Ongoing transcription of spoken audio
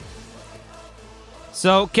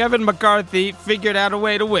So Kevin McCarthy figured out a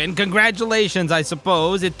way to win. Congratulations, I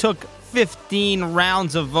suppose. It took 15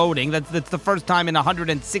 rounds of voting. That's the first time in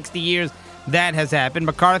 160 years that has happened.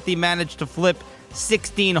 McCarthy managed to flip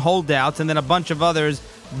 16 holdouts, and then a bunch of others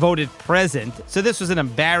voted present. So this was an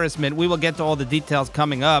embarrassment. We will get to all the details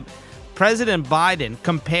coming up. President Biden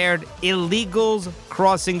compared illegals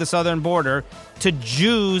crossing the southern border to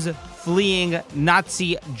Jews fleeing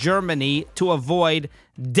Nazi Germany to avoid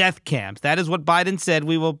death camps. That is what Biden said.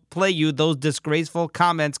 We will play you those disgraceful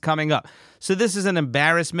comments coming up. So this is an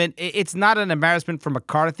embarrassment. It's not an embarrassment for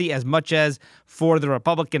McCarthy as much as for the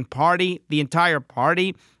Republican Party, the entire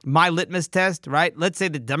party. My litmus test, right? Let's say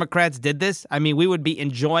the Democrats did this. I mean, we would be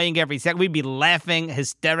enjoying every second. We'd be laughing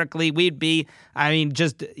hysterically. We'd be,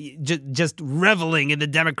 just reveling in the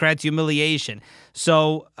Democrats' humiliation.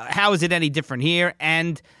 So how is it any different here?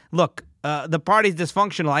 And look, the party's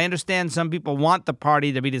dysfunctional. I understand some people want the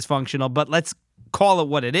party to be dysfunctional, but let's call it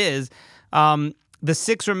what it is. The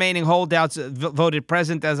 6 remaining holdouts voted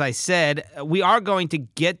present, as I said. We are going to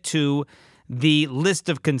get to the list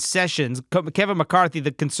of concessions. Kevin McCarthy,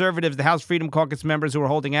 the conservatives, the House Freedom Caucus members who were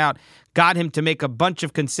holding out, got him to make a bunch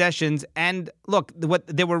of concessions. And look,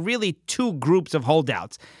 there were really 2 groups of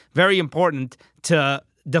holdouts. Very important to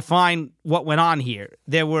define what went on here.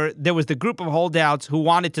 There was the group of holdouts who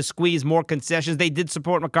wanted to squeeze more concessions. They did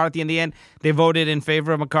support McCarthy in the end. They voted in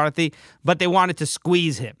favor of McCarthy, but they wanted to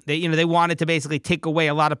squeeze him. They wanted to basically take away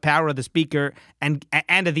a lot of power of the speaker and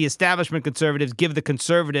of the establishment conservatives, give the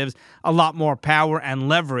conservatives a lot more power and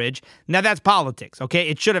leverage. Now that's politics, okay?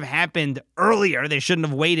 It should have happened earlier. They shouldn't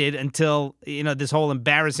have waited until, this whole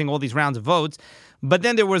embarrassing all these rounds of votes. But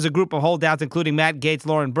then there was a group of holdouts, including Matt Gaetz,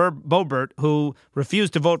 Lauren Boebert, who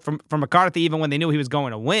refused to vote for McCarthy even when they knew he was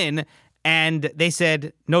going to win. And they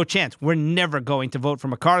said, no chance. We're never going to vote for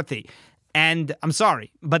McCarthy. And I'm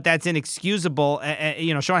sorry, but that's inexcusable.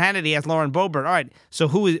 Sean Hannity asked Lauren Boebert, all right, so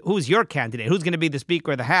who's your candidate? Who's going to be the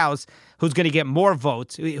Speaker of the House? Who's going to get more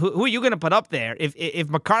votes? Who are you going to put up there? If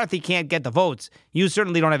McCarthy can't get the votes, you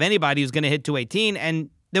certainly don't have anybody who's going to hit 218.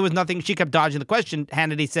 And there was nothing. She kept dodging the question.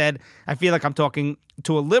 Hannity said, I feel like I'm talking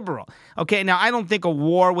to a liberal. Okay, now I don't think a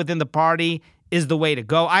war within the party is the way to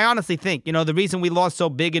go. I honestly think, the reason we lost so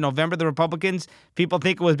big in November, the Republicans, people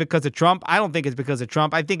think it was because of Trump. I don't think it's because of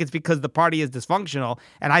Trump. I think it's because the party is dysfunctional,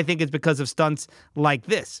 and I think it's because of stunts like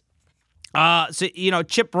this.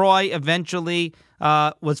 Chip Roy eventually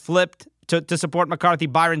was flipped to support McCarthy.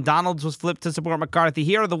 Byron Donalds was flipped to support McCarthy.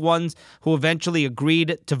 Here are the ones who eventually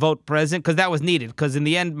agreed to vote present, because that was needed, because in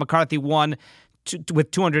the end, McCarthy won with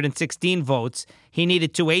 216 votes. He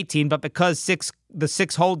needed 218, but because the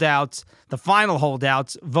 6 holdouts, the final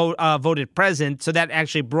holdouts, voted present, so that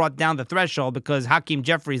actually brought down the threshold, because Hakeem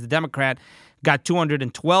Jeffries, the Democrat, got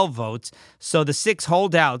 212 votes. So the 6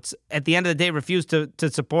 holdouts at the end of the day refused to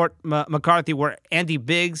support McCarthy were Andy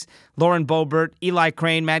Biggs, Lauren Boebert, Eli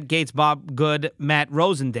Crane, Matt Gaetz, Bob Good, Matt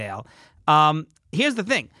Rosendale. Here's the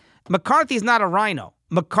thing. McCarthy's not a rhino.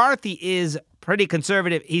 McCarthy is pretty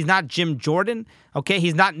conservative. He's not Jim Jordan, okay?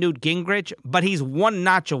 He's not Newt Gingrich, but he's one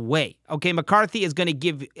notch away, okay? McCarthy is going to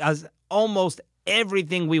give us almost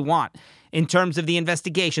everything we want in terms of the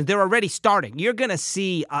investigations. They're already starting. You're going to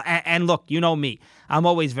see, and look, you know me. I'm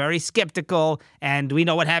always very skeptical, and we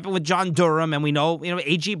know what happened with John Durham, and we know,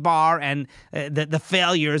 A.G. Barr and the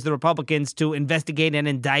failures, the Republicans, to investigate and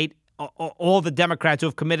indict all the Democrats who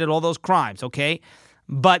have committed all those crimes, okay?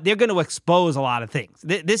 But they're going to expose a lot of things.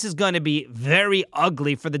 This is going to be very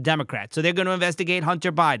ugly for the Democrats. So they're going to investigate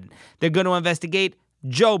Hunter Biden. They're going to investigate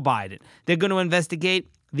Joe Biden. They're going to investigate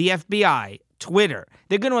the FBI, Twitter.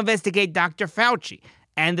 They're going to investigate Dr. Fauci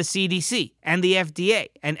and the CDC and the FDA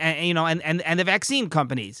and the vaccine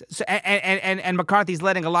companies. So, and McCarthy's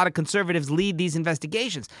letting a lot of conservatives lead these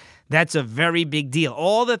investigations. That's a very big deal.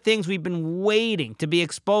 All the things we've been waiting to be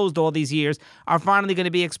exposed all these years are finally going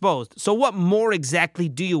to be exposed. So what more exactly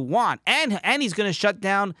do you want? And he's going to shut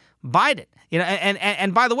down Biden.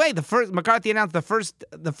 And by the way, McCarthy announced the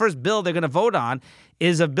first bill they're going to vote on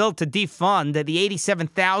is a bill to defund the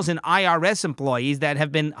 87,000 IRS employees that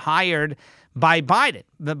have been hired by Biden,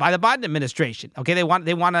 by the Biden administration. Okay, they want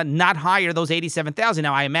to not hire those 87,000.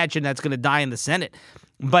 Now, I imagine that's going to die in the Senate,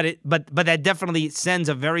 but that definitely sends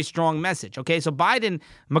a very strong message. Okay, so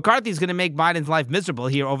McCarthy's going to make Biden's life miserable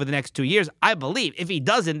here over the next 2 years, I believe. If he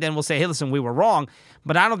doesn't, then we'll say, hey, listen, we were wrong.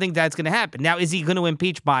 But I don't think that's going to happen. Now, is he going to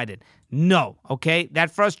impeach Biden? No. Okay,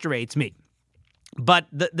 that frustrates me. But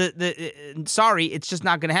sorry, it's just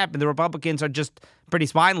not going to happen. The Republicans are just pretty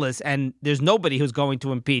spineless, and there's nobody who's going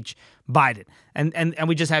to impeach Biden. And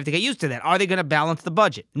we just have to get used to that. Are they going to balance the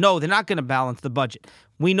budget? No, they're not going to balance the budget.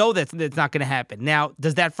 We know that's not going to happen. Now,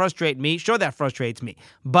 does that frustrate me? Sure, that frustrates me.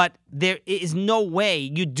 But there is no way.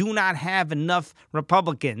 You do not have enough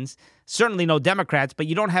Republicans, certainly no Democrats, but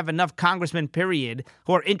you don't have enough congressmen, period,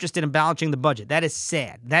 who are interested in balancing the budget. That is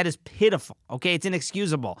sad. That is pitiful. Okay, it's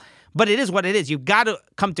inexcusable. But it is what it is. You've got to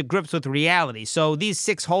come to grips with reality. So these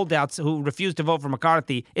 6 holdouts who refuse to vote for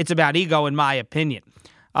McCarthy, it's about ego, in my opinion.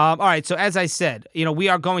 All right, so as I said, we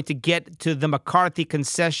are going to get to the McCarthy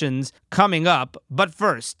concessions coming up. But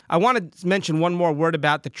first, I want to mention one more word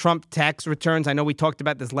about the Trump tax returns. I know we talked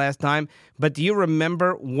about this last time, but do you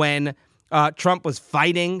remember when Trump was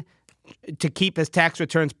fighting to keep his tax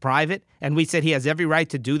returns private? And we said he has every right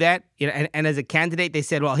to do that. And as a candidate, they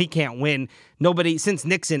said, well, he can't win. Nobody, since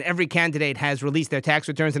Nixon, every candidate has released their tax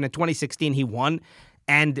returns. And in 2016, he won.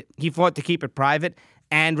 And he fought to keep it private.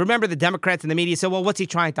 And remember, the Democrats and the media said, well, what's he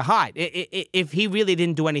trying to hide? If he really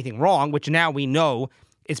didn't do anything wrong, which now we know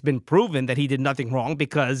it's been proven that he did nothing wrong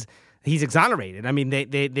because he's exonerated. I mean,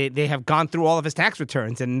 they have gone through all of his tax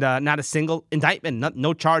returns and not a single indictment,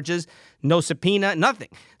 no charges, no subpoena, nothing.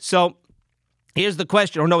 So here's the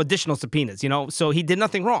question, or no additional subpoenas, So he did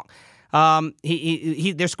nothing wrong.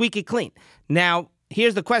 They're squeaky clean. Now,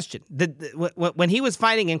 here's the question. When he was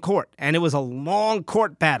fighting in court, and it was a long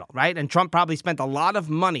court battle, right? And Trump probably spent a lot of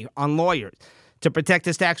money on lawyers to protect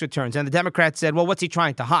his tax returns. And the Democrats said, well, what's he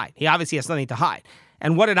trying to hide? He obviously has something to hide.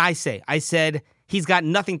 And what did I say? I said, he's got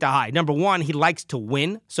nothing to hide. Number one, he likes to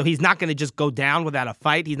win. So he's not going to just go down without a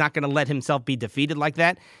fight. He's not going to let himself be defeated like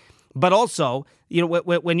that. But also,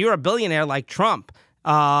 when you're a billionaire like Trump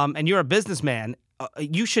and you're a businessman,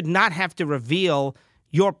 you should not have to reveal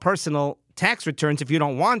your personal tax returns if you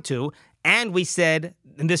don't want to. And we said,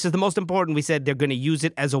 and this is the most important, we said they're going to use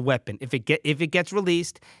it as a weapon. If it gets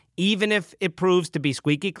released, even if it proves to be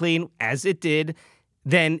squeaky clean, as it did,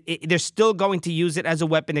 then they're still going to use it as a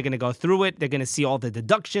weapon. They're going to go through it. They're going to see all the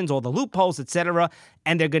deductions, all the loopholes, etc.,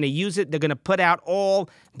 and they're going to use it. They're going to put out all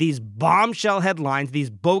these bombshell headlines, these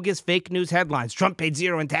bogus fake news headlines. Trump paid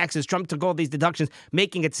zero in taxes. Trump took all these deductions,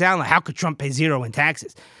 making it sound like, how could Trump pay zero in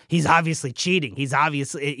taxes? He's obviously cheating. He's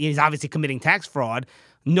obviously committing tax fraud.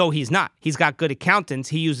 No, he's not. He's got good accountants.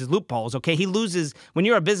 He uses loopholes. Okay, he loses when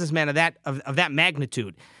you're a businessman of that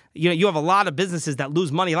magnitude. You have a lot of businesses that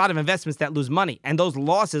lose money, a lot of investments that lose money, and those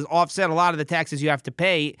losses offset a lot of the taxes you have to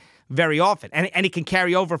pay very often. And it can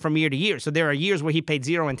carry over from year to year. So there are years where he paid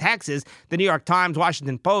zero in taxes. The New York Times,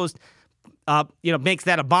 Washington Post, makes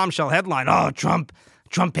that a bombshell headline. Oh, Trump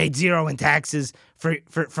paid zero in taxes for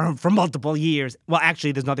multiple years. Well,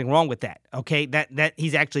 actually, there's nothing wrong with that. Okay, that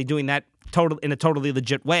he's actually doing that in a totally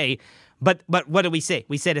legit way. But what did we say?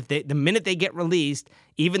 We said if the minute they get released,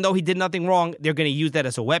 even though he did nothing wrong, they're going to use that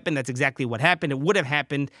as a weapon. That's exactly what happened. It would have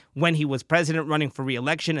happened when he was president running for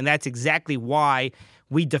re-election, and that's exactly why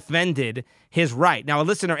we defended his right. Now, a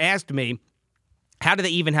listener asked me, how do they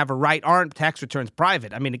even have a right? Aren't tax returns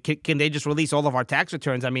private? I mean, can they just release all of our tax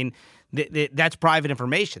returns? I mean, that's private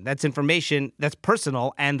information. That's information that's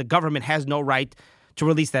personal, and the government has no right to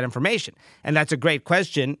release that information. And that's a great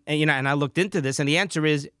question. And, and I looked into this, and the answer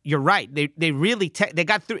is you're right. They really they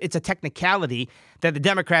got through. It's a technicality that the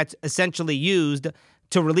Democrats essentially used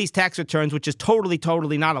to release tax returns, which is totally,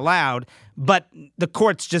 totally not allowed. But the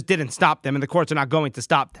courts just didn't stop them, and the courts are not going to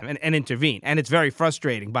stop them and intervene. And it's very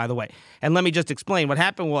frustrating, by the way. And let me just explain. What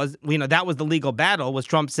happened was, that was the legal battle, was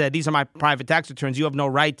Trump said, these are my private tax returns. You have no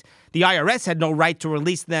right. The IRS had no right to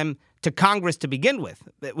release them to Congress to begin with,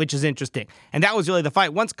 which is interesting. And that was really the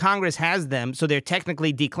fight. Once Congress has them, so they're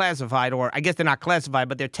technically declassified, or I guess they're not classified,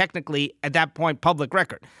 but they're technically, at that point, public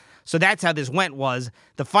record. So that's how this went.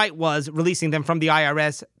 The fight was releasing them from the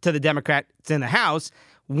IRS to the Democrats in the House.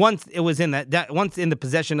 Once it was in the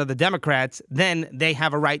possession of the Democrats, then they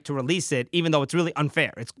have a right to release it, even though it's really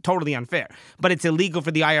unfair. It's totally unfair. But it's illegal for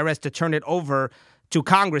the IRS to turn it over to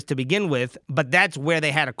Congress to begin with, but that's where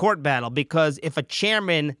they had a court battle, because if a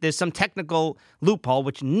chairman, there's some technical loophole,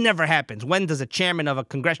 which never happens. When does a chairman of a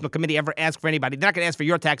congressional committee ever ask for anybody? They're not going to ask for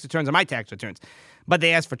your tax returns or my tax returns, but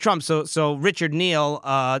they asked for Trump. So Richard Neal,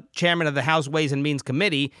 chairman of the House Ways and Means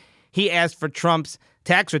Committee, he asked for Trump's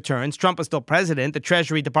tax returns. Trump was still president. The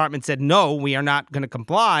Treasury Department said, no, we are not going to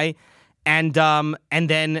comply. And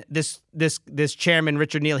then this chairman,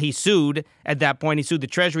 Richard Neal, he sued at that point. He sued the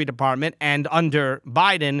Treasury Department. And under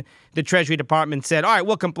Biden, the Treasury Department said, all right,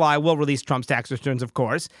 we'll comply. We'll release Trump's tax returns, of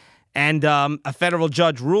course. And a federal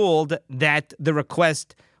judge ruled that the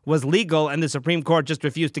request was legal, and the Supreme Court just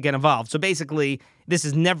refused to get involved. So basically, this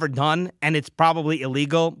is never done, and it's probably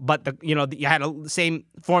illegal. But you had the same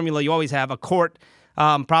formula you always have: a court,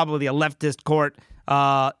 probably a leftist court,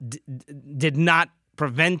 did not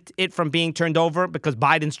prevent it from being turned over because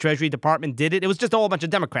Biden's Treasury Department did it. It was just a whole bunch of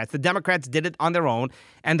Democrats. The Democrats did it on their own,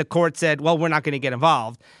 and the court said, well, we're not going to get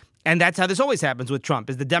involved. And that's how this always happens with Trump,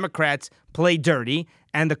 is the Democrats play dirty,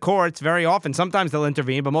 and the courts very often, sometimes they'll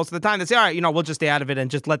intervene, but most of the time they say, all right, we'll just stay out of it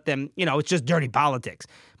and just let them, it's just dirty politics.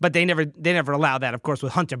 But they never allow that, of course,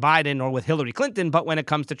 with Hunter Biden or with Hillary Clinton. But when it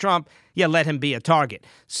comes to Trump, let him be a target.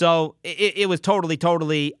 So it was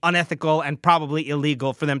totally unethical and probably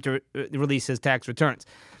illegal for them to release his tax returns.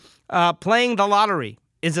 Playing the lottery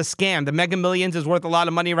is a scam. The Mega Millions is worth a lot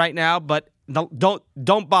of money right now, but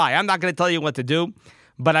don't buy. I'm not going to tell you what to do.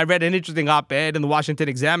 But I read an interesting op-ed in the Washington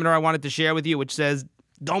Examiner I wanted to share with you, which says,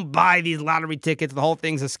 don't buy these lottery tickets. The whole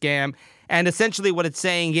thing's a scam. And essentially what it's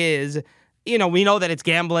saying is, we know that it's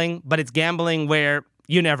gambling, but it's gambling where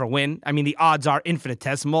you never win. I mean, the odds are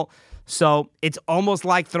infinitesimal. So it's almost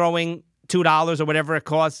like throwing $2 or whatever it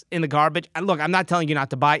costs in the garbage. And look, I'm not telling you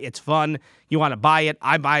not to buy it. It's fun. You want to buy it.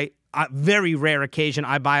 I buy, a very rare occasion,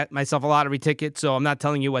 I buy myself a lottery ticket. So I'm not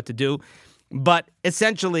telling you what to do. But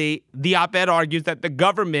essentially, the op-ed argues that the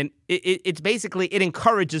government, it's basically, it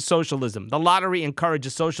encourages socialism. The lottery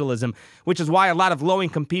encourages socialism, which is why a lot of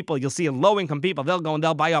low-income people, you'll see low-income people, they'll go and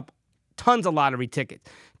they'll buy up tons of lottery tickets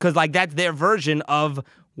because, that's their version of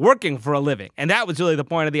working for a living. And that was really the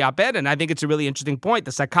point of the op-ed, and I think it's a really interesting point,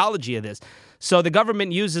 the psychology of this. So the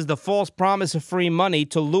government uses the false promise of free money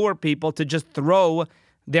to lure people to just throw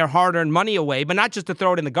their hard-earned money away, but not just to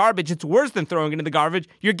throw it in the garbage. It's worse than throwing it in the garbage.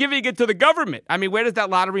 You're giving it to the government. I mean, where does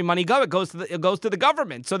that lottery money go? It goes to the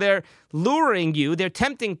government. So they're luring you. They're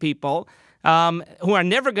tempting people who are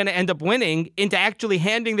never going to end up winning into actually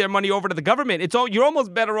handing their money over to the government. You're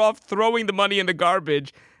almost better off throwing the money in the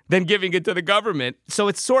garbage than giving it to the government. So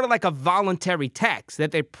it's sort of like a voluntary tax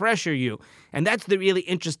that they pressure you. And that's the really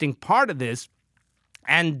interesting part of this.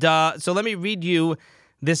 And so let me read you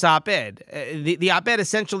this op-ed. The op-ed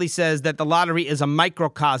essentially says that the lottery is a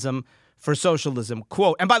microcosm for socialism.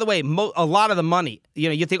 Quote, and by the way, a lot of the money,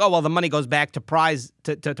 you think, the money goes back to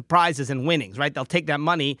prizes and winnings, right? They'll take that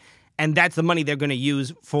money, and that's the money they're going to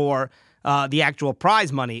use for the actual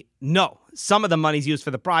prize money. No, some of the money is used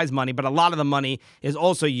for the prize money, but a lot of the money is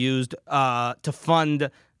also used to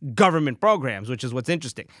fund government programs, which is what's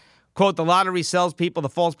interesting. Quote, the lottery sells people the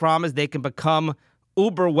false promise they can become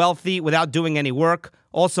uber wealthy without doing any work.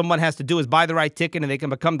 All someone has to do is buy the right ticket and they can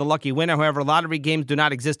become the lucky winner. However, lottery games do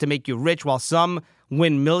not exist to make you rich. While some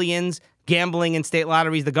win millions, gambling in state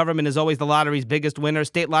lotteries, the government is always the lottery's biggest winner.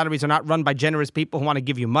 State lotteries are not run by generous people who want to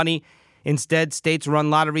give you money. Instead, states run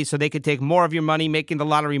lotteries so they could take more of your money, making the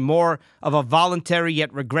lottery more of a voluntary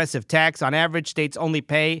yet regressive tax. On average, states only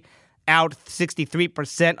pay out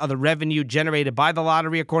 63% of the revenue generated by the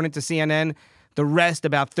lottery, according to CNN. The rest,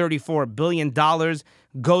 about $34 billion,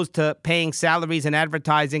 goes to paying salaries and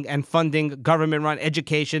advertising and funding government-run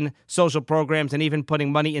education, social programs, and even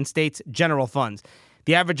putting money in states' general funds.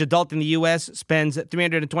 The average adult in the U.S. spends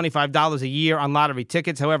 $325 a year on lottery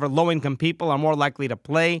tickets. However, low-income people are more likely to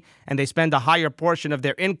play, and they spend a higher portion of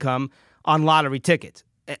their income on lottery tickets.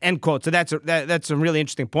 End quote. So that's a really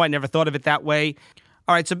interesting point. Never thought of it that way.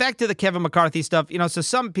 All right, so back to the Kevin McCarthy stuff. So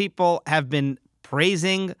some people have been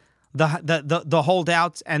praising the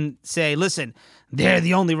holdouts and say, listen, they're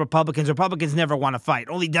the only Republicans. Republicans never want to fight.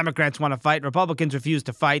 Only Democrats want to fight. Republicans refuse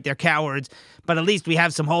to fight. They're cowards. But at least we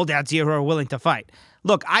have some holdouts here who are willing to fight.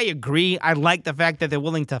 Look, I agree. I like the fact that they're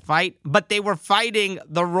willing to fight, but they were fighting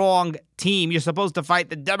the wrong team. You're supposed to fight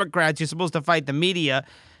the Democrats. You're supposed to fight the media.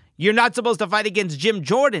 You're not supposed to fight against Jim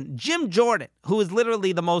Jordan. Jim Jordan, who is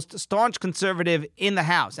literally the most staunch conservative in the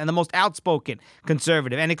House and the most outspoken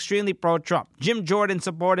conservative and extremely pro-Trump. Jim Jordan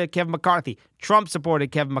supported Kevin McCarthy. Trump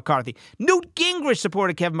supported Kevin McCarthy. Newt Gingrich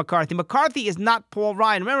supported Kevin McCarthy. McCarthy is not Paul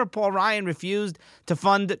Ryan. Remember Paul Ryan refused to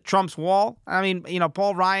fund Trump's wall? I mean,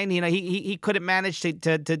 Paul Ryan, he couldn't manage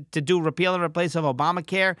to do repeal and replace of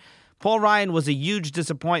Obamacare. Paul Ryan was a huge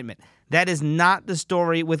disappointment. That is not the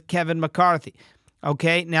story with Kevin McCarthy.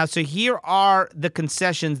 Okay, now, so here are the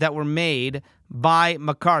concessions that were made by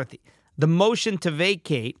McCarthy. The motion to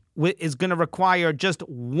vacate is going to require just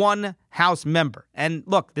one House member. And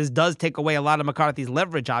look, this does take away a lot of McCarthy's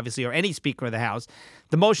leverage, obviously, or any Speaker of the House.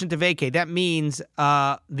 The motion to vacate, that means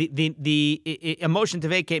a motion to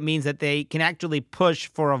vacate means that they can actually push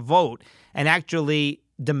for a vote and actually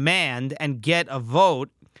demand and get a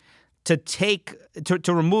vote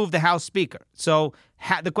to remove the House Speaker. So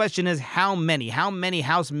the question is, how many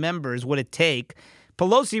House members would it take?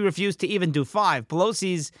 Pelosi refused to even do 5.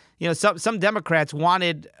 Pelosi's, some Democrats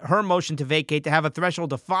wanted her motion to vacate to have a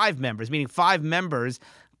threshold of 5 members, meaning 5 members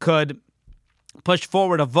could push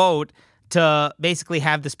forward a vote to basically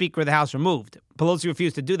have the Speaker of the House removed. Pelosi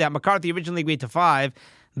refused to do that. McCarthy originally agreed to 5.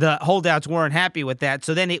 The holdouts weren't happy with that,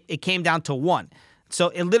 so then it came down to 1. So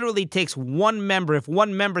it literally takes one member. If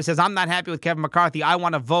one member says, I'm not happy with Kevin McCarthy, I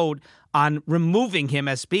want to vote on removing him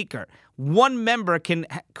as Speaker, one member can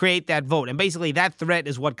create that vote. And basically that threat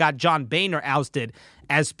is what got John Boehner ousted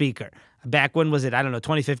as Speaker. Back when was it? I don't know,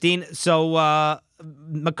 2015? So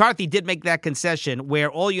McCarthy did make that concession where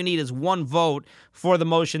all you need is one vote for the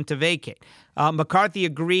motion to vacate. McCarthy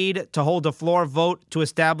agreed to hold a floor vote to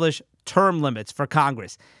establish term limits for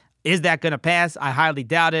Congress. Is that going to pass? I highly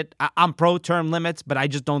doubt it. I'm pro-term limits, but I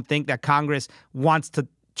just don't think that Congress wants to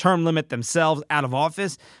term limit themselves out of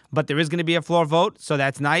office. But there is going to be a floor vote, so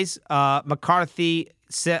that's nice. McCarthy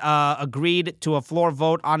agreed to a floor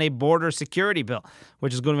vote on a border security bill,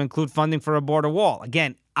 which is going to include funding for a border wall.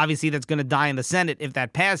 Again, obviously that's going to die in the Senate if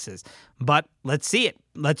that passes, but let's see it.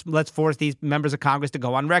 Let's force these members of Congress to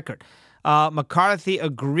go on record. McCarthy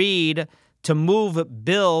agreed to move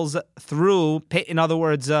bills through, in other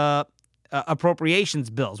words, appropriations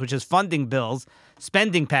bills, which is funding bills,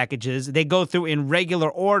 spending packages. They go through in regular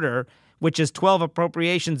order, which is 12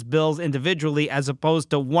 appropriations bills individually as opposed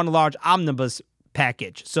to one large omnibus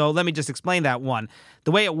package. So let me just explain that one.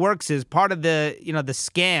 The way it works is part of the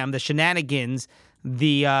scam, the shenanigans,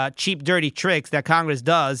 the cheap, dirty tricks that Congress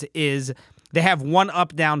does is they have one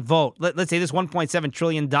up-down vote. Let's say this $1.7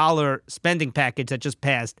 trillion spending package that just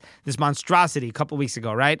passed, this monstrosity a couple weeks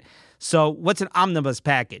ago, right? So what's an omnibus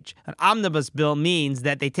package? An omnibus bill means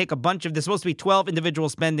that they take a bunch of, there's supposed to be 12 individual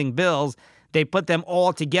spending bills. They put them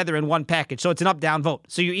all together in one package. So it's an up-down vote.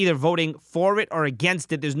 So you're either voting for it or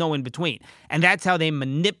against it. There's no in between. And that's how they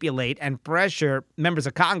manipulate and pressure members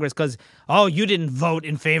of Congress because, oh, you didn't vote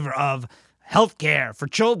in favor of health care for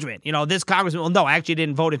children. This congressman, well, no, I actually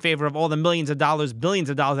didn't vote in favor of all the millions of dollars, billions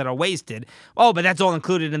of dollars that are wasted. Oh, but that's all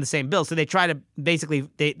included in the same bill. So they try to basically,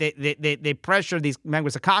 they pressure these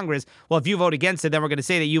members of Congress. Well, if you vote against it, then we're going to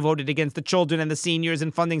say that you voted against the children and the seniors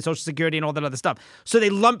and funding Social Security and all that other stuff. So they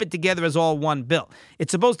lump it together as all one bill.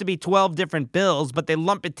 It's supposed to be 12 different bills, but they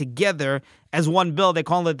lump it together as one bill. They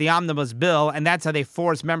call it the omnibus bill, and that's how they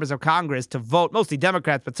force members of Congress to vote, mostly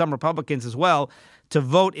Democrats, but some Republicans as well, to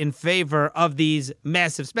vote in favor of these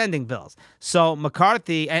massive spending bills. So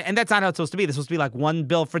McCarthy, and that's not how it's supposed to be. There's supposed to be like one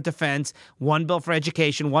bill for defense, one bill for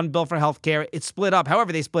education, one bill for health care. It's split up.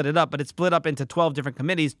 However they split it up, but it's split up into 12 different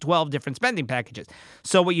committees, 12 different spending packages.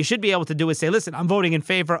 So what you should be able to do is say, listen, I'm voting in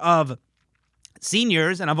favor of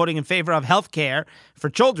seniors and I'm voting in favor of health care for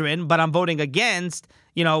children, but I'm voting against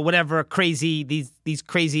whatever crazy, these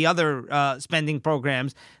crazy other spending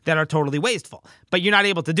programs that are totally wasteful. But you're not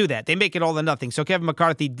able to do that. They make it all or nothing. So Kevin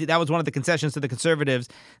McCarthy, that was one of the concessions to the conservatives,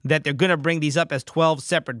 that they're going to bring these up as 12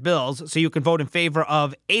 separate bills so you can vote in favor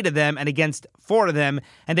of 8 of them and against 4 of them,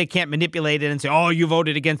 and they can't manipulate it and say, oh, you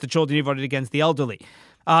voted against the children, you voted against the elderly.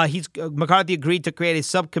 McCarthy agreed to create a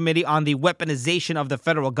subcommittee on the weaponization of the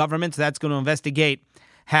federal government. So that's going to investigate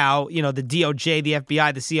how, the DOJ, the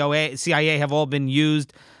FBI, the CIA have all been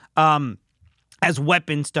used as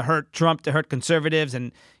weapons to hurt Trump, to hurt conservatives.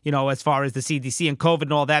 And, as far as the CDC and COVID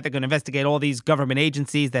and all that, they're going to investigate all these government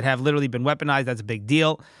agencies that have literally been weaponized. That's a big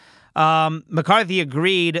deal. McCarthy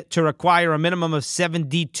agreed to require a minimum of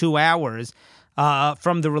 72 hours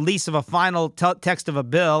from the release of a final text of a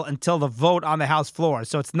bill until the vote on the House floor.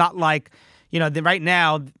 So it's not like, right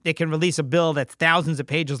now they can release a bill that's thousands of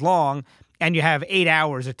pages long and you have 8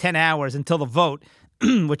 hours or 10 hours until the vote,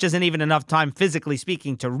 which isn't even enough time physically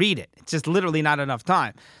speaking to read it. It's just literally not enough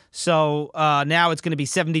time. So now it's going to be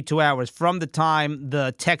 72 hours from the time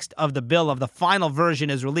the text of the bill of the final version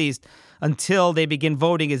is released until they begin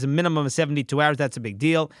voting is a minimum of 72 hours. That's a big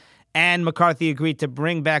deal. And McCarthy agreed to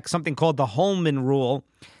bring back something called the Holman Rule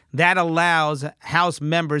that allows House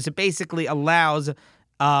members, it basically allows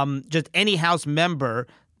just any House member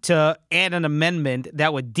to add an amendment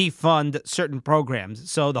that would defund certain programs.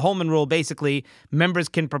 So the Holman Rule, basically, members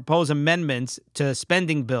can propose amendments to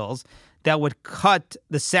spending bills that would cut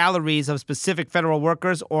the salaries of specific federal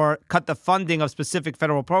workers or cut the funding of specific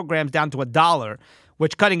federal programs down to $1,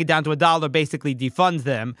 which cutting it down to $1 basically defunds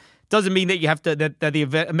them. Doesn't mean that you have to that the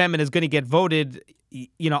amendment is going to get voted,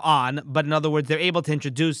 on. But in other words, they're able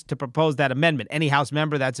to propose that amendment. Any House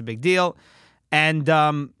member, that's a big deal. And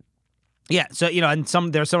so and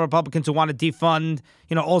there are some Republicans who want to defund,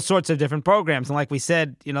 all sorts of different programs. And like we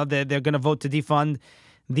said, they're going to vote to defund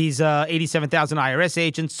these 87,000 IRS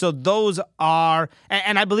agents. So those are,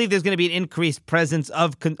 and I believe there's going to be an increased presence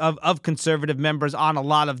of conservative members on a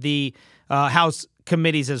lot of the House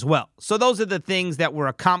committees as well. So those are the things that were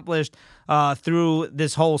accomplished through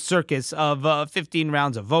this whole circus of 15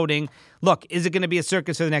 rounds of voting. Look, is it going to be a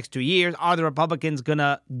circus for the next 2 years? Are the Republicans going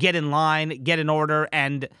to get in line, get in order,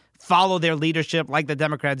 and follow their leadership like the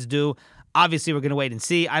Democrats do? Obviously, we're going to wait and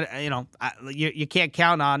see. You can't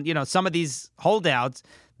count on, some of these holdouts.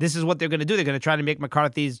 This is what they're going to do. They're going to try to make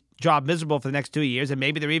McCarthy's job miserable for the next 2 years, and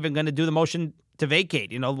maybe they're even going to do the motion to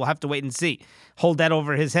vacate. We'll have to wait and see. Hold that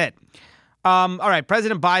over his head. All right,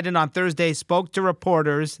 President Biden on Thursday spoke to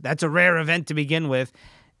reporters. That's a rare event to begin with.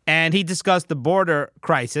 And he discussed the border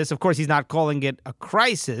crisis. Of course, he's not calling it a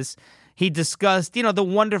crisis. He discussed, the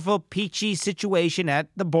wonderful peachy situation at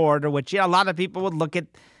the border, which a lot of people would look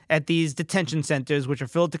at these detention centers, which are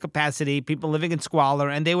filled to capacity, people living in squalor,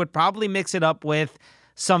 and they would probably mix it up with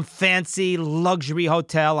some fancy luxury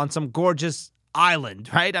hotel on some gorgeous island,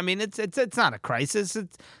 right? I mean, it's not a crisis.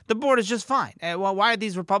 The border's just fine. Well, why are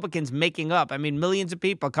these Republicans making up? I mean, millions of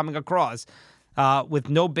people coming across with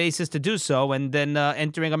no basis to do so, and then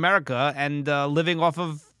entering America and living off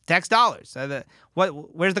of tax dollars.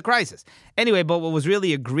 Where's the crisis? Anyway, but what was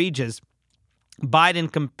really egregious,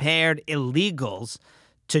 Biden compared illegals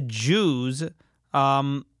to Jews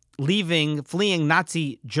fleeing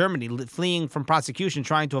Nazi Germany, fleeing from prosecution,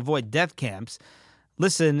 trying to avoid death camps.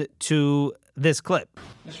 Listen to this clip.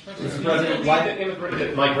 Mr. President, why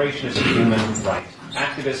that migration is a human right?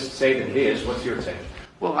 Activists say that it is. What's your take?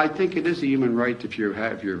 Well, I think it is a human right if your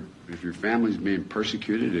family's being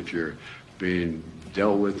persecuted, if you're being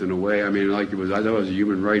dealt with in a way. I mean, I thought it was a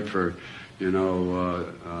human right for,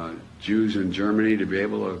 Jews in Germany to be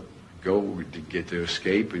able to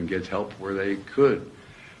escape and get help where they could.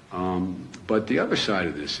 But the other side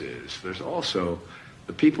of this is there's also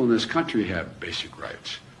the people in this country have basic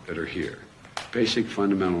rights that are here, basic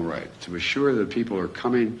fundamental rights to assure that people who are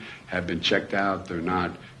coming have been checked out. They're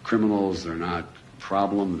not criminals. They're not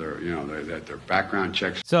problem. That their background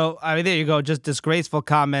checks. So, there you go. Just disgraceful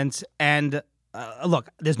comments. And look,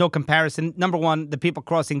 there's no comparison. Number one, the people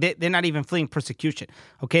crossing, they're not even fleeing persecution.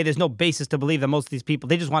 Okay, there's no basis to believe that most of these people,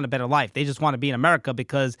 they just want a better life. They just want to be in America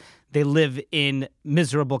because they live in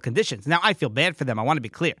miserable conditions. Now, I feel bad for them. I want to be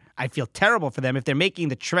clear. I feel terrible for them if they're making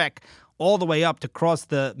the trek all the way up to cross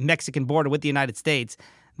the Mexican border with the United States.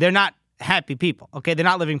 They're not happy people. Okay, they're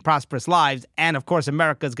not living prosperous lives. And of course,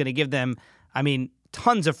 America is going to give them,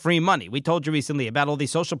 tons of free money. We told you recently about all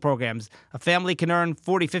these social programs. A family can earn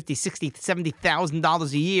 $40,000, $50,000, $60,000,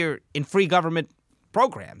 $70,000 a year in free government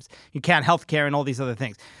programs. You can't health care and all these other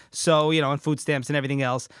things. So, and food stamps and everything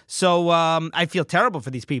else. So I feel terrible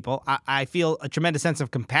for these people. I feel a tremendous sense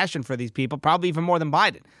of compassion for these people, probably even more than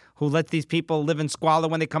Biden, who lets these people live in squalor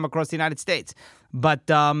when they come across the United States, but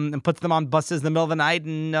and puts them on buses in the middle of the night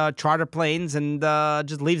and charter planes and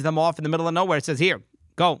just leaves them off in the middle of nowhere. It says, here,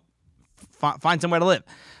 go. Find somewhere to live.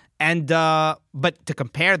 And but to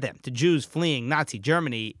compare them to Jews fleeing Nazi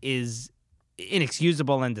Germany is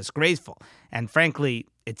inexcusable and disgraceful. And frankly,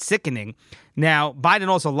 it's sickening. Now, Biden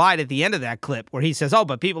also lied at the end of that clip where he says,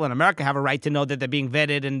 but people in America have a right to know that they're being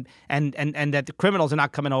vetted and that the criminals are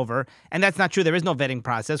not coming over. And that's not true. There is no vetting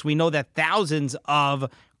process. We know that thousands of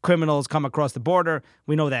criminals come across the border.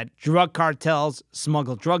 We know that drug cartels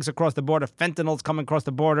smuggle drugs across the border. Fentanyl's coming across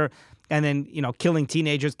the border. And then, killing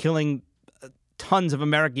teenagers, killing tons of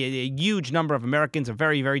Americans, a huge number of Americans, a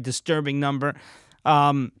very, very disturbing number.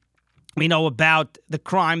 We know about the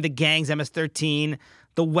crime, the gangs, MS-13,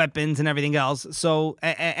 the weapons and everything else. So,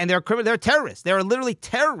 and they're terrorists. They're literally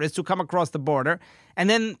terrorists who come across the border. And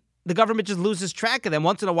then the government just loses track of them.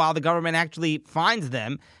 Once in a while, the government actually finds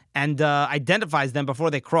them and identifies them before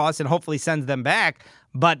they cross and hopefully sends them back,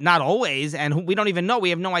 but not always. And we don't even know. We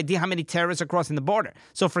have no idea how many terrorists are crossing the border.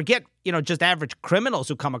 So forget, just average criminals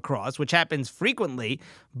who come across, which happens frequently,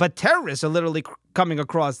 but terrorists are literally coming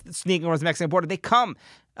across, sneaking across the Mexican border. They come,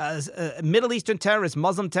 Middle Eastern terrorists,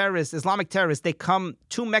 Muslim terrorists, Islamic terrorists, they come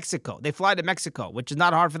to Mexico. They fly to Mexico, which is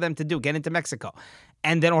not hard for them to do, get into Mexico.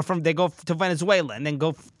 And then they go to Venezuela and then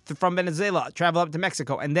go from Venezuela, travel up to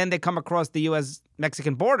Mexico. And then they come across the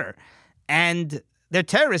U.S.-Mexican border. And they're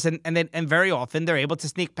terrorists. And very often they're able to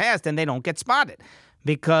sneak past and they don't get spotted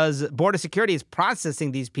because Border Security is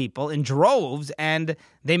processing these people in droves and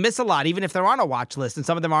they miss a lot, even if they're on a watch list. And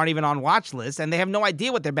some of them aren't even on watch lists. And they have no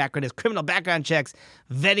idea what their background is. Criminal background checks,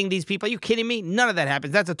 vetting these people. Are you kidding me? None of that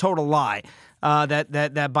happens. That's a total lie.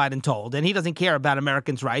 that Biden told, and he doesn't care about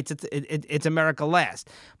Americans' rights. It's America last.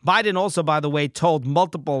 Biden also, by the way, told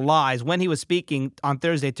multiple lies when he was speaking on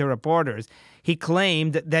Thursday to reporters. He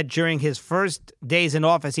claimed that during his first days in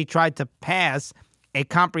office, he tried to pass a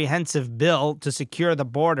comprehensive bill to secure the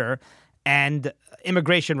border and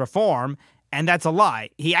immigration reform, and that's a lie.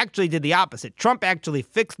 He actually did the opposite. Trump actually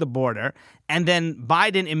fixed the border, and then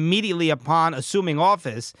Biden, immediately upon assuming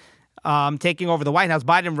office, taking over the White House,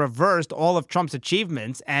 Biden reversed all of Trump's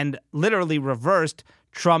achievements and literally reversed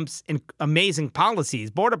Trump's amazing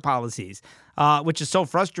policies, border policies, which is so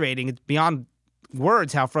frustrating. It's beyond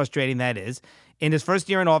words how frustrating that is. In his first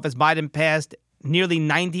year in office, Biden passed nearly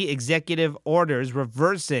 90 executive orders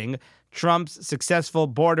reversing Trump's successful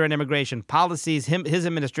border and immigration policies. His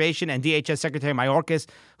administration and DHS Secretary Mayorkas,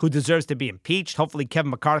 who deserves to be impeached. Hopefully Kevin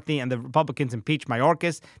McCarthy and the Republicans impeach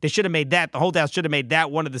Mayorkas. They should have made that. The whole House should have made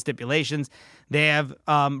that one of the stipulations. They have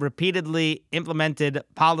repeatedly implemented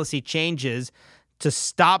policy changes to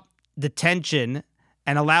stop detention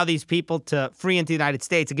and allow these people to free into the United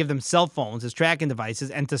States, to give them cell phones as tracking devices,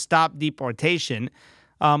 and to stop deportation.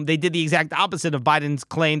 They did the exact opposite of Biden's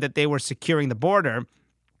claim that they were securing the border.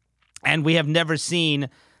 And we have never seen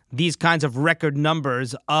these kinds of record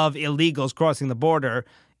numbers of illegals crossing the border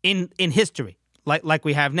in history like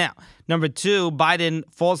we have now. Number two, Biden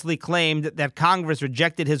falsely claimed that Congress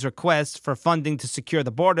rejected his request for funding to secure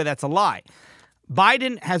the border. That's a lie.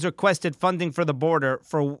 Biden has requested funding for the border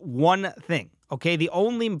for one thing. Okay, the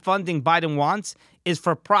only funding Biden wants is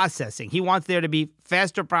for processing. He wants there to be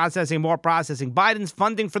faster processing, more processing. Biden's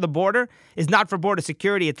funding for the border is not for border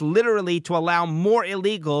security. It's literally to allow more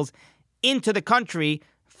illegals into the country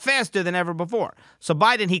faster than ever before. So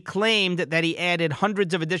Biden, he claimed that he added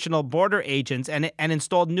hundreds of additional border agents and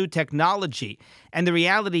installed new technology. And the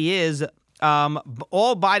reality is,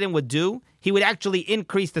 all Biden would do, he would actually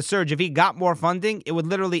increase the surge. If he got more funding, it would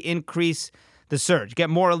literally increase the surge, get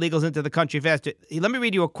more illegals into the country faster. Let me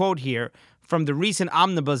read you a quote here from the recent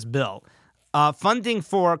omnibus bill. Funding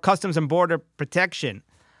for Customs and Border Protection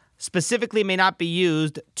specifically may not be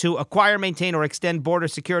used to acquire, maintain, or extend border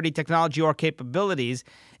security technology or capabilities,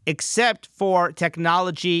 except for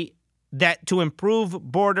technology that to improve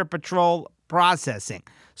border patrol processing.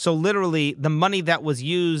 So literally, the money that was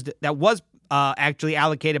used, that was actually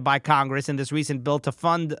allocated by Congress in this recent bill to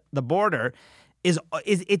fund the border,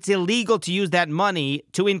 it's illegal to use that money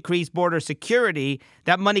to increase border security.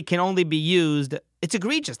 That money can only be used, it's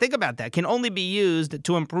egregious, think about that, can only be used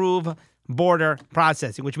to improve border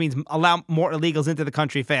processing, which means allow more illegals into the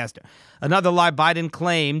country faster. Another lie, Biden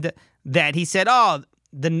claimed that he said,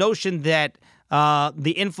 the notion that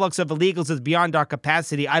the influx of illegals is beyond our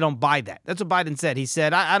capacity, I don't buy that. That's what Biden said. He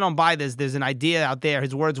said, I don't buy this. There's an idea out there.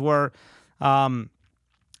 His words were,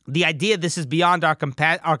 the idea this is beyond our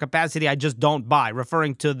capacity, I just don't buy,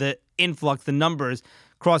 referring to the influx, the numbers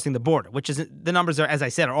crossing the border, which is, the numbers are, as I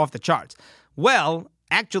said, are off the charts. Well,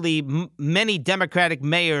 actually, many Democratic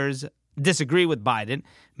mayors disagree with Biden.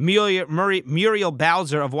 Muriel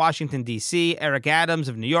Bowser of Washington, D.C., Eric Adams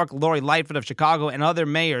of New York, Lori Lightfoot of Chicago, and other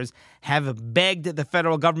mayors have begged the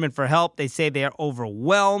federal government for help. They say they are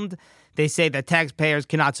overwhelmed. They say that taxpayers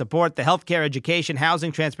cannot support the health care, education,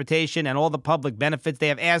 housing, transportation, and all the public benefits. They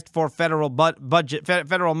have asked for federal budget,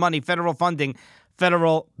 federal money, federal funding,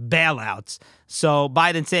 federal bailouts. So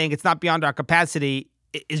Biden saying it's not beyond our capacity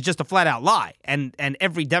is just a flat-out lie, and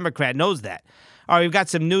every Democrat knows that. All right, we've got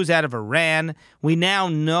some news out of Iran. We now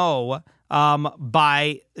know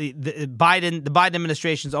by the Biden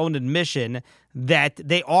administration's own admission that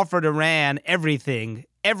they offered Iran everything,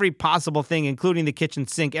 every possible thing, including the kitchen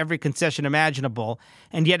sink, every concession imaginable,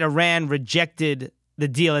 and yet Iran rejected the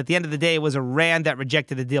deal. At the end of the day, it was Iran that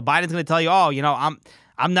rejected the deal. Biden's going to tell you,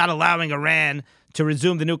 I'm not allowing Iran to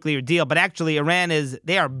resume the nuclear deal, but actually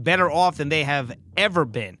they are better off than they have ever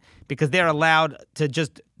been because they're allowed to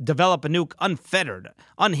just develop a nuke unfettered,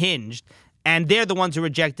 unhinged, and they're the ones who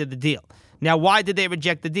rejected the deal. Now, why did they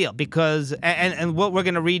reject the deal? Because, and what we're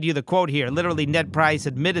going to read you the quote here, literally Ned Price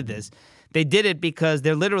admitted this. They did it because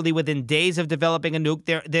they're literally within days of developing a nuke.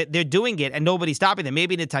 They're doing it, and nobody's stopping them.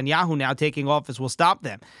 Maybe Netanyahu now taking office will stop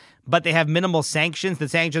them. But they have minimal sanctions. The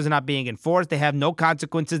sanctions are not being enforced. They have no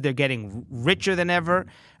consequences. They're getting richer than ever.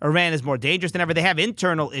 Iran is more dangerous than ever. They have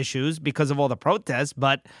internal issues because of all the protests.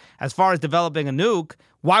 But as far as developing a nuke,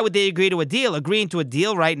 why would they agree to a deal? Agreeing to a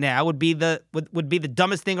deal right now would be the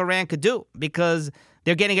dumbest thing Iran could do because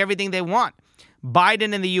they're getting everything they want.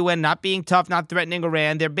 Biden and the UN not being tough, not threatening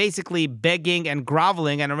Iran. They're basically begging and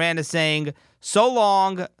groveling, and Iran is saying, so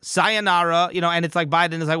long, sayonara, and it's like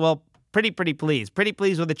Biden is like, well, pretty please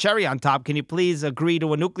with a cherry on top. Can you please agree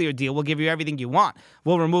to a nuclear deal? We'll give you everything you want.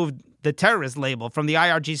 We'll remove the terrorist label from the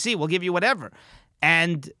IRGC. We'll give you whatever.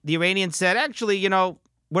 And the Iranians said, actually,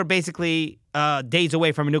 we're basically days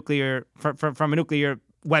away from a nuclear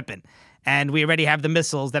weapon, and we already have the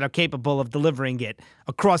missiles that are capable of delivering it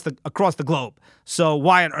across the globe. So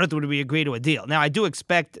why on earth would we agree to a deal? Now, I do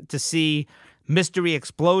expect to see mystery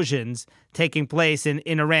explosions taking place in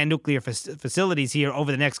Iran nuclear facilities here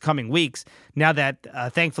over the next coming weeks, now that,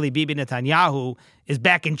 thankfully, Bibi Netanyahu is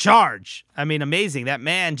back in charge. I mean, amazing. That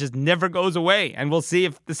man just never goes away, and we'll see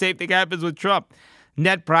if the same thing happens with Trump.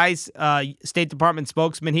 Ned Price, State Department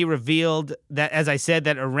spokesman, he revealed that, as I said,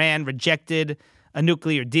 that Iran rejected a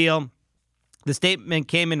nuclear deal. The statement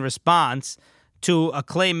came in response to a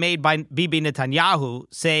claim made by Bibi Netanyahu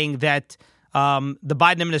saying that the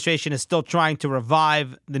Biden administration is still trying to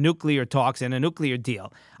revive the nuclear talks and a nuclear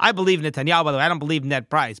deal. I believe Netanyahu, by the way. I don't believe Ned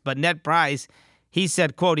Price. But Ned Price, he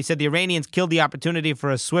said, quote, he said, the Iranians killed the opportunity for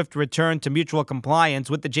a swift return to mutual compliance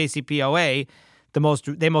with the JCPOA.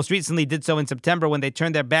 They most recently did so in September when they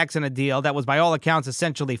turned their backs on a deal that was, by all accounts,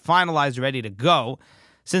 essentially finalized, ready to go.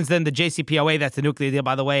 Since then, the JCPOA, that's the nuclear deal,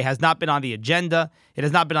 by the way, has not been on the agenda. It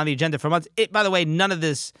has not been on the agenda for months. By the way, none of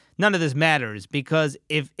this matters, because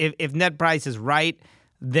if Ned Price is right,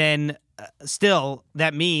 then still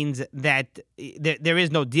that means that there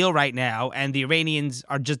is no deal right now, and the Iranians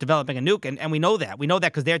are just developing a nuke, and we know that. We know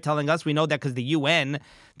that because they're telling us. We know that because the UN,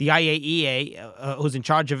 the IAEA, who's in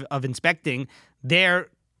charge of inspecting, they're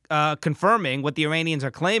confirming what the Iranians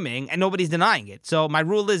are claiming, and nobody's denying it. So my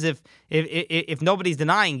rule is if nobody's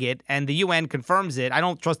denying it and the UN confirms it, I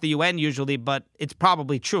don't trust the UN usually, but it's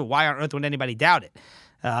probably true. Why on earth would anybody doubt it?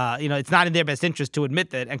 It's not in their best interest to admit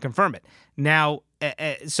that and confirm it. Now,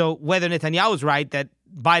 so whether Netanyahu's right that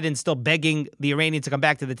Biden's still begging the Iranians to come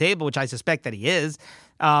back to the table, which I suspect that he is,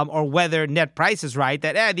 or whether Ned Price is right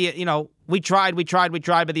that we tried,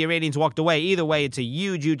 but the Iranians walked away. Either way, it's a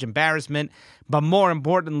huge, huge embarrassment. But more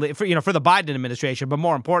importantly, for the Biden administration, but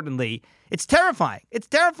more importantly, it's terrifying. It's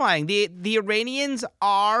terrifying. The Iranians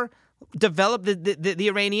are developed. The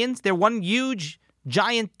Iranians, they're one huge,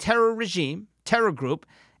 giant terror group,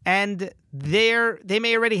 and they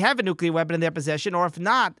may already have a nuclear weapon in their possession, or if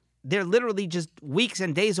not, they're literally just weeks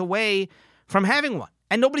and days away from having one.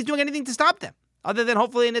 And nobody's doing anything to stop them, other than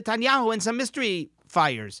hopefully Netanyahu and some mystery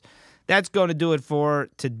fires. That's going to do it for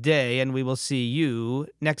today, and we will see you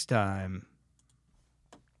next time.